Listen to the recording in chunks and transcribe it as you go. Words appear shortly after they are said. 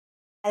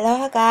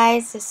Hello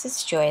guys, this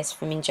is Joyce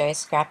from Enjoy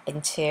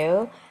Scrapping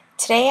 2.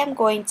 Today I'm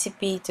going to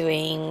be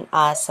doing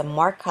some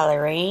more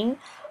coloring.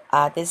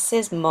 This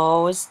is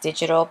Mo's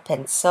digital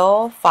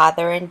pencil,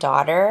 father and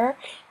daughter,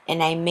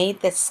 and I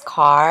made this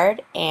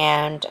card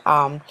and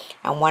I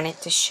wanted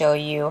to show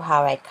you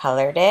how I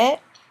colored it.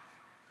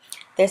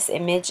 This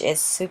image is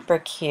super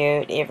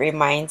cute. It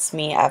reminds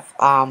me of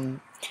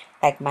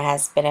like my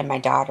husband and my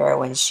daughter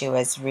when she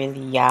was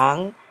really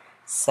young.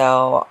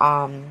 So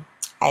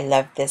I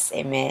love this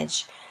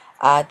image.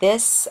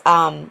 This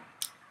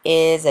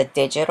is a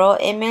digital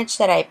image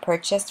that I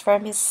purchased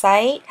from his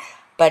site,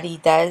 but he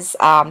does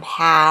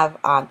have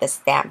the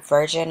stamp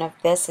version of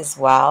this as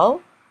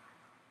well.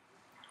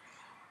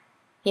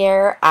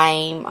 Here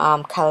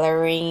I'm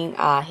coloring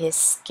his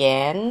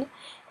skin,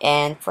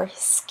 and for his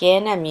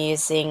skin I'm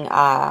using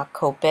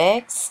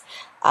Copics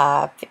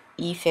E50,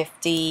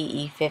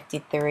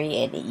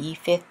 E53, and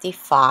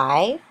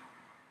E55.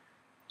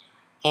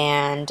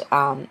 And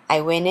I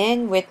went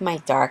in with my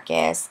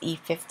darkest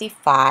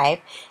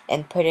E55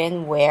 and put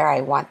in where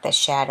I want the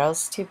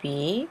shadows to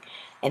be,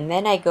 and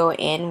then I go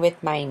in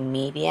with my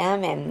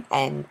medium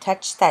and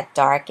touch that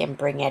dark and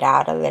bring it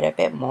out a little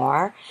bit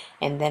more,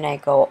 and then I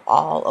go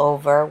all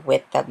over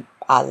with the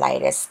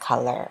lightest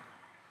color,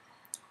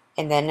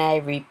 and then I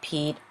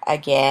repeat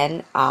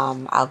again.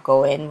 I'll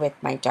go in with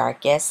my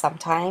darkest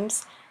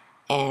sometimes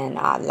and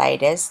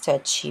lightest to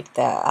achieve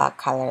the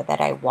color that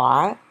I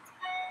want.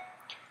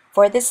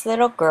 For this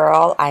little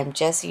girl, I'm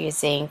just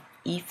using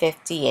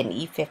E50 and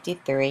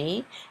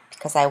E53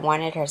 because I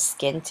wanted her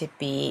skin to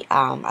be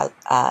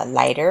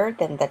lighter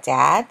than the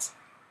dad's.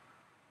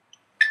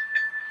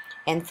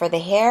 And for the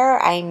hair,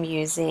 I'm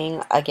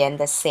using again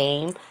the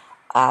same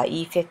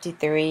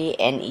E53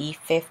 and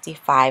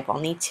E55,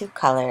 only two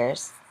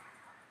colors.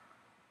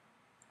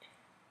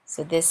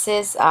 So this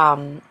is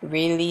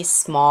really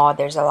small.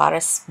 There's a lot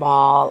of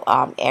small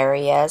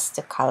areas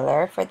to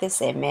color for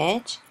this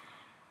image.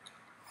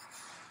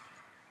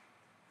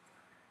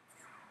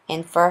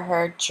 And for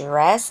her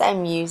dress,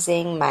 I'm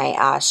using my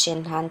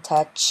Shinhan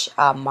Touch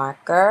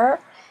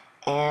marker,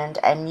 and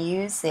I'm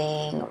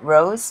using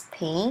rose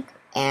pink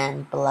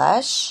and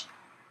blush,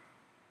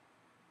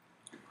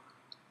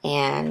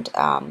 and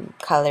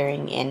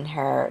coloring in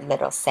her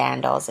little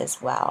sandals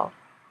as well.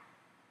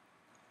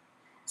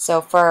 So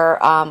for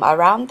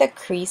around the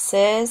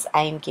creases,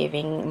 I'm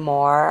giving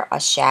more a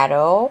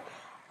shadow,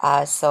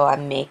 so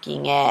I'm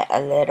making it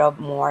a little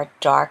more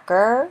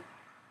darker.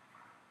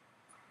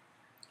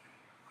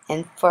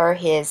 And for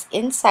his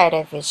inside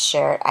of his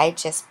shirt, I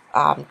just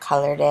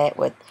colored it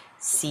with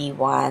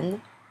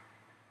C1.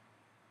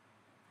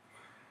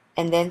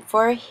 And then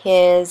for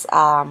his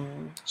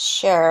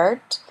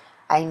shirt,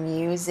 I'm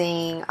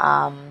using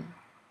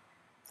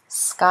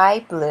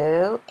sky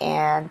blue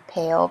and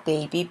pale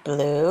baby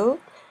blue.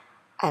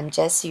 I'm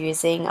just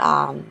using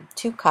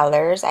two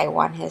colors. I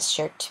want his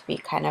shirt to be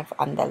kind of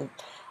on the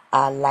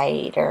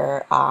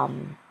lighter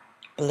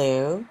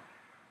blue.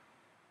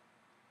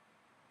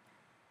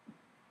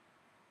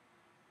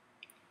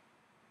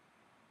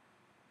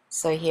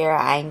 So here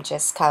I'm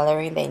just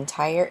coloring the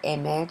entire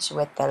image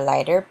with the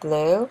lighter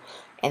blue,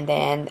 and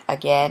then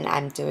again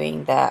I'm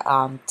doing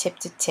the tip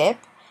to tip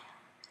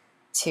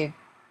to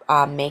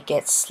make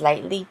it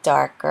slightly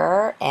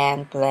darker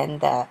and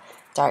blend the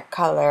dark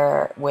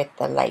color with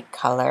the light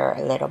color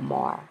a little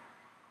more.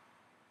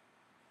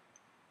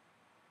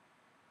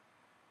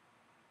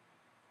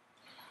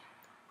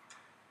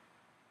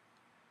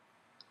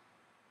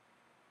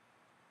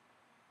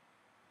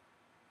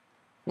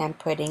 And I'm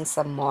putting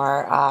some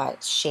more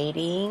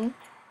shading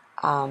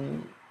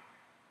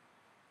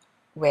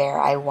where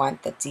I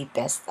want the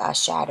deepest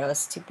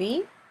shadows to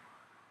be.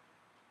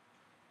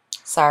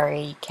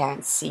 Sorry, you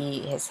can't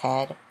see his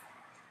head.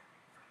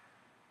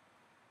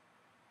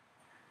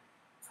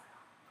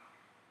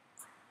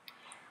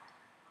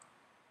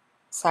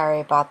 Sorry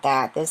about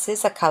that. This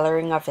is a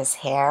coloring of his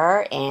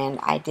hair, and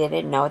I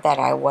didn't know that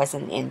I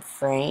wasn't in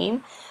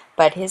frame,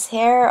 but his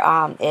hair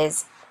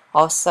is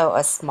also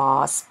a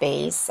small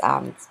space.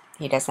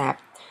 He doesn't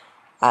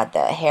have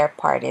the hair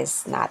part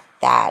is not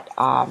that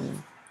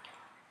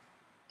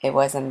it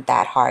wasn't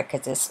that hard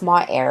because it's a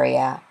small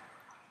area,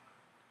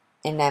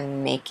 and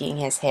I'm making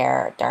his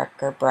hair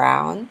darker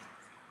brown.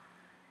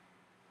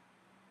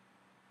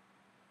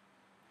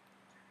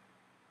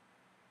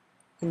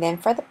 And then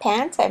for the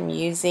pants, I'm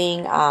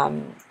using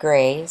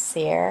grays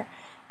here.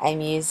 I'm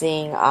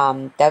using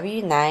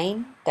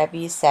W9,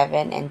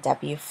 W7, and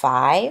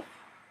W5.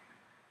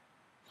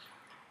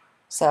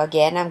 So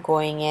again, I'm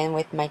going in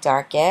with my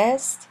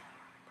darkest,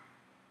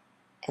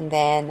 and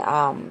then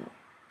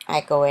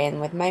I go in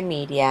with my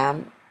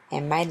medium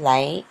and my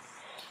light.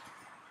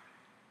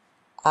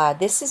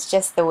 This is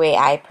just the way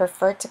I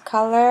prefer to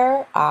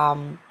color.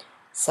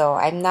 So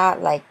I'm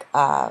not like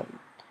a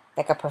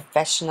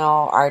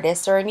professional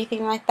artist or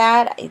anything like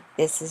that.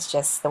 This is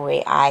just the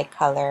way I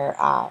color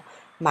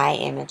my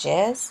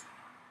images.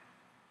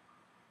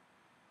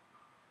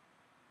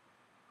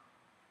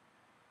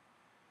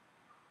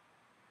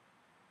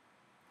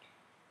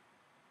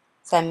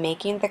 So I'm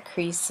making the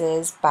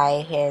creases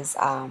by his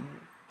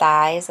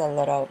thighs a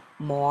little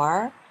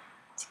more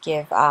to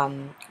give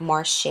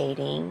more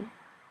shading.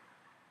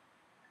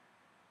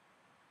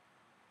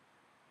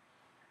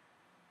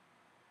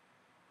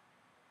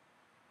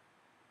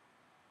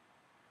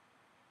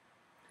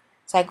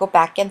 So I go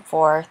back and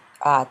forth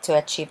to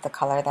achieve the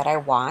color that I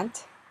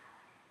want.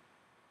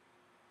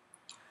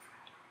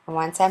 And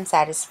once I'm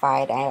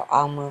satisfied,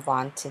 I'll move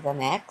on to the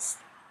next.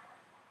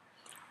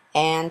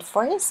 And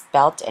for his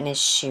belt and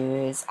his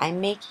shoes, I'm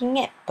making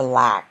it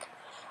black.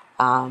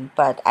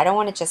 But I don't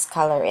want to just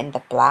color in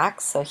the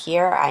black. So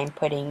here I'm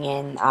putting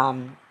in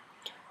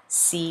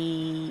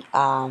C9.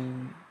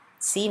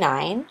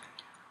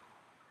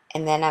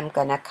 And then I'm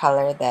going to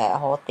color the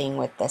whole thing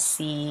with the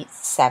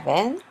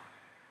C7.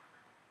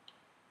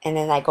 And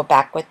then I go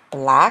back with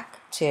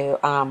black to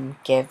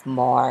give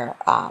more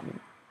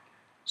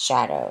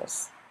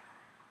shadows.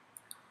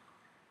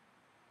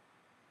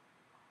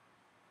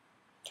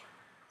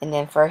 And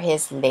then for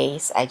his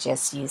lace, I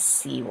just use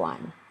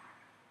C1.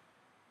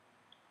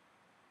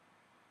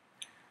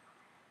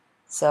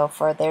 So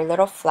for their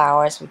little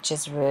flowers, which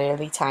is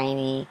really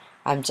tiny,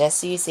 I'm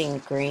just using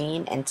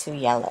green and 2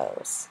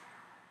 yellows.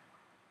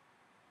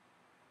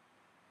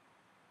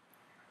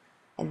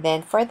 And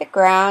then for the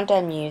ground,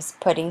 I'm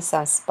putting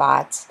some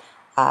spots.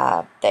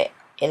 The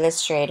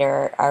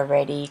illustrator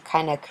already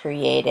kind of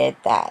created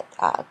that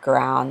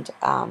ground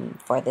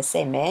for this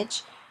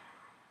image.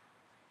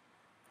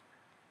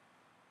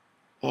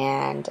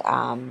 And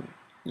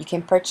you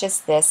can purchase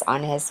this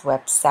on his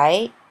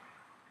website,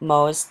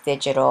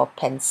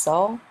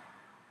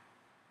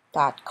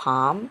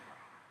 mosdigitalpencil.com.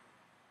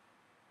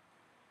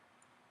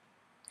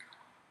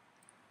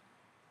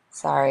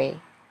 Sorry,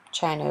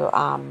 trying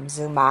to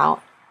zoom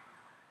out.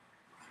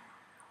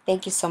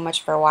 Thank you so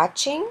much for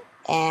watching,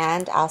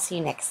 and I'll see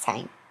you next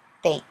time.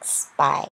 Thanks. Bye.